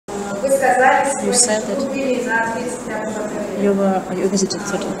You said that you visited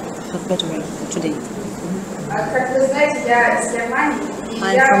 30th February today.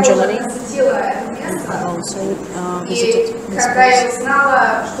 I'm from Germany. I also visited this place.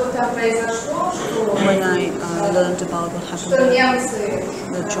 When I learned about what happened there,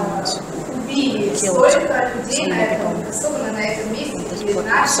 the Germans killed so many people. This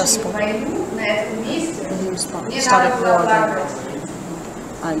was suspect. When we started war there,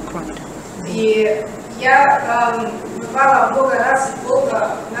 I cried. I've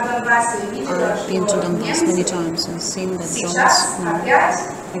been to Donbass many times and seen that Germans now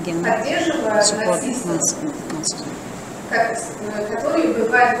again support Nazis.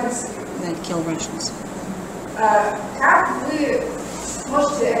 They kill Russians. How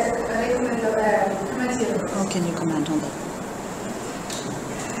can you comment on that?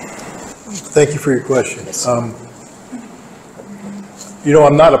 Thank you for your question. You know,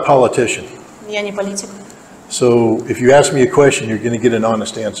 I'm not a politician. Я не политик. So if you ask me a question, you're going to get an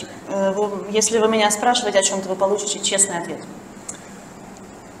honest answer. Если вы меня спрашиваете о чем-то, вы получите честный ответ.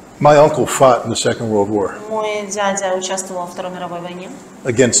 My uncle fought in the Second World War. Мой дядя участвовал во Второй мировой войне.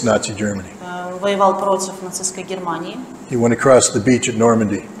 Against Nazi Germany. Воевал против нацистской Германии. He went across the beach at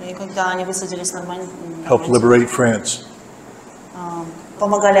Normandy. И когда они высадились на Нормандии, helped liberate France.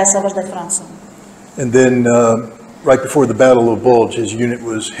 Помогали освобождать Францию. And then right before the Battle of Bulge, his unit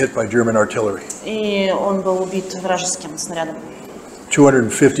was hit by German artillery. И он был убит вражеским снарядом.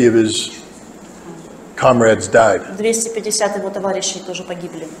 250 of his comrades died. 250 его товарищей тоже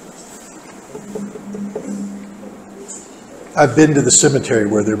погибли. I've been to the cemetery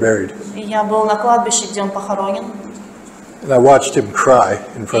where they're buried. Я был на кладбище, где он похоронен. And I watched him cry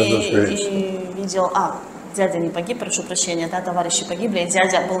in front of those graves. И видел, дядя не погиб, прошу прощения, да, товарищи погибли, и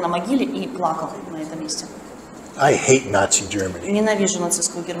дядя был на могиле и плакал на этом месте. I hate Nazi Germany. Ненавижу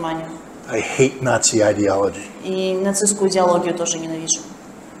нацистскую Германию. I hate Nazi ideology. И нацистскую идеологию тоже ненавижу.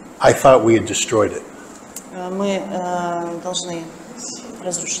 I thought we had destroyed it. Мы должны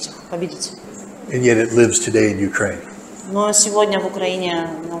разрушить их, победить. And yet it lives today in Ukraine. Но сегодня на Украине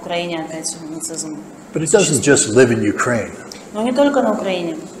опять нацизм. But it doesn't just live in Ukraine. Но не только на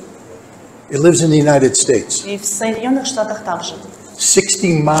Украине. It lives in the United States. И в Соединенных Штатах также.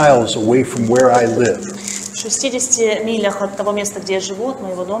 60 miles away from where I live. В 60 милях от того места, где я живу, от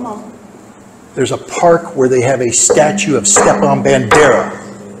моего дома. There's a park where they have a statue of Stepan Bandera.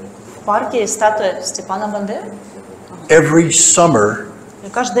 В парке есть статуя Степана Бандеры. Every summer, и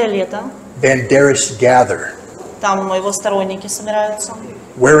каждое лето Banderas gather. Там его сторонники собираются.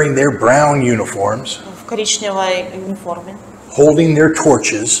 Wearing their brown uniforms. В коричневой униформе. Holding their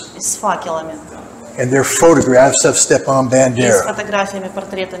torches. И с факелами. And their photographs of Stepan Bandera. И с фотографиями,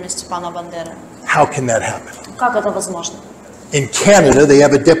 портретами Степана Бандеры. How can that happen? Как это возможно? In Canada, they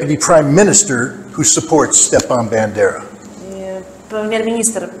have a deputy prime minister who supports Stepan Bandera.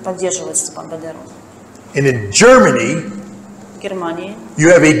 Премьер-министр поддерживает Степана Бандеру. And in Germany, you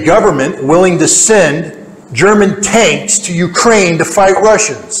have a government willing to send German tanks to Ukraine to fight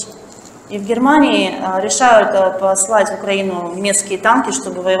Russians. И в Германии решают послать в Украину немецкие танки,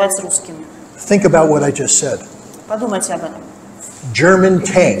 чтобы воевать с русскими. Think about what I just said. Подумайте об этом. German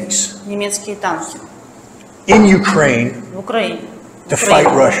tanks. Немецкие танки. In Ukraine. В Украине. To fight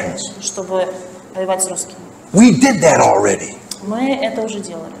Russians. Чтобы воевать с русскими. We did that already. Мы это уже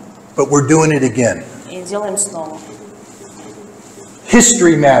делали. But we're doing it again. И делаем снова.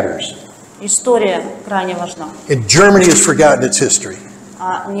 History matters. История крайне важна. And Germany has forgotten its history.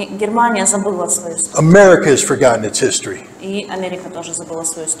 Германия забыла свою историю. America has forgotten its history. И Америка тоже забыла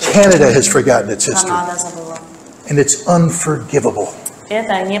свою историю. Canada has forgotten its history. Канада забыла. And it's unforgivable.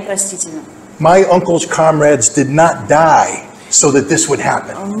 Это непростительно. My uncle's comrades did not die so that this would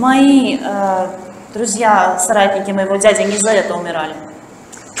happen. Мои друзья, соратники моего дяди не за это умирали.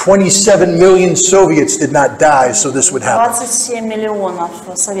 27 million Soviets did not die so this would happen. 27 миллионов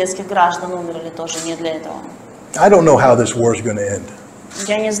советских граждан умерли тоже не для этого. I don't know how this war is going to end.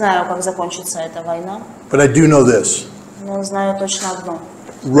 Я не знаю, как закончится эта война. But I do know this. Но знаю точно одно.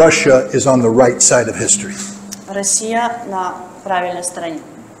 Russia is on the right side of history. Россия на правильной стороне.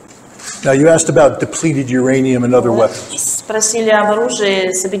 Now you asked about depleted uranium and other weapons. Спросили об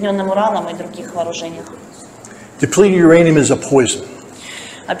оружии с объединенным ураном и других вооружениях. Depleted uranium is a poison.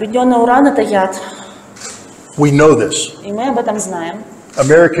 Объединенный уран это яд. We know this. И мы об этом знаем.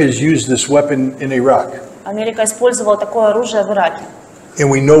 America has used this weapon in Iraq. Америка использовала такое оружие в Ираке. And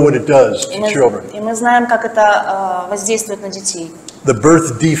we know what it does to children. И мы знаем, как это воздействует на детей. The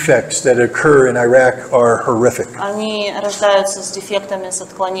birth defects that occur in Iraq are horrific. Они рождаются с дефектами, с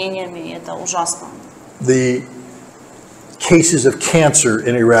отклонениями, и это ужасно. The cases of cancer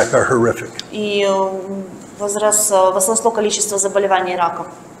in Iraq are horrific. И возросло количество заболеваний раком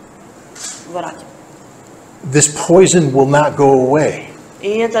в Ираке. This poison will not go away.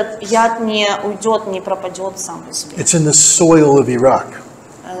 И этот яд не уйдет, не пропадет сам по себе. It's in the soil of Iraq.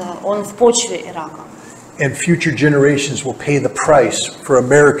 Он в почве Ирака. And future generations will pay the price for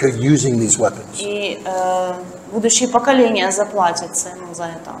America using these weapons. И будущие поколения заплатят цену за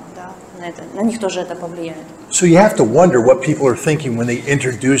это, да, на них тоже это повлияет. So you have to wonder what people are thinking when they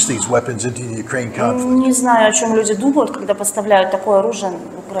introduce these weapons into the Ukraine conflict. Не знаю, о чем люди думают, когда поставляют такое оружие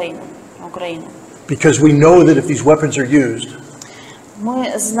в Украину. Because we know that if these weapons are used,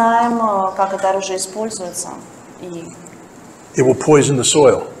 мы знаем, как это оружие используется, и it will poison the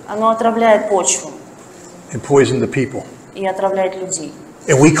soil оно отравляет почву and poison the people. и отравляет людей.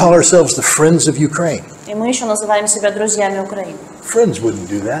 And we call ourselves the friends of Ukraine. И мы еще называем себя друзьями Украины. Friends wouldn't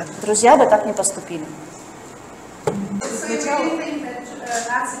do that. Друзья бы так не поступили.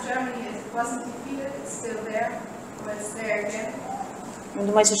 Вы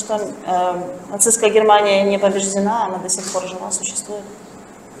думаете, что нацистская Германия не побеждена, она до сих пор жива, существует?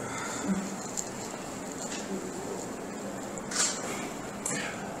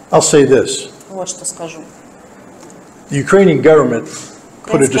 I'll say this. Вот что скажу. The Ukrainian government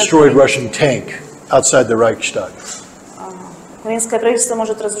put a destroyed Russian tank outside the Reichstag. Украинское правительство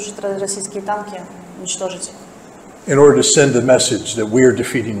может разрушить российские танки, уничтожить. In order to send the message that we are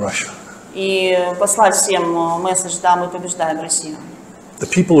defeating Russia. И послать всем месседж, да, мы побеждаем Россию. The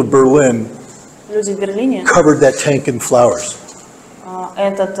people of Berlin люди в Берлине covered that tank in flowers.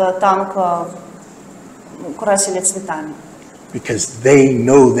 Этот танк украсили цветами. Because they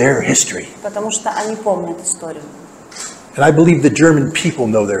know their history. Потому что они помнят историю. And I believe the German people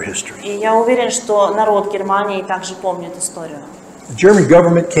know their history. И я уверен, что народ Германии также помнит историю. The German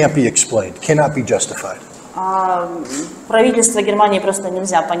government can't be explained, cannot be justified. Правительство Германии просто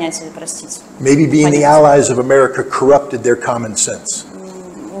нельзя понять или простить. Maybe being the allies of America corrupted their common sense.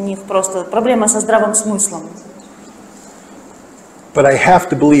 У них просто проблема со здравым смыслом. But I have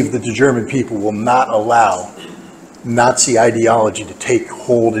to believe that the German people will not allow Nazi ideology to take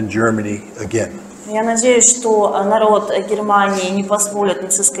hold in Germany again. Я надеюсь, что народ Германии не позволит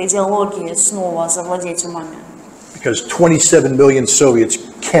нацистской идеологии снова завладеть умами. Because 27 million Soviets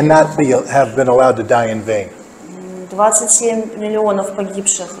cannot have been allowed to die in vain. 27 миллионов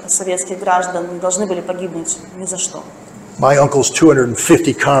погибших советских граждан не должны были погибнуть ни за что. My uncle's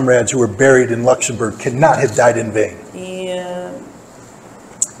 250 comrades who were buried in Luxembourg cannot have died in vain. И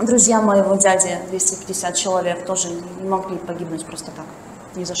друзья моего дяди, 250 человек, тоже не могли погибнуть просто так,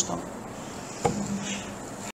 ни за что.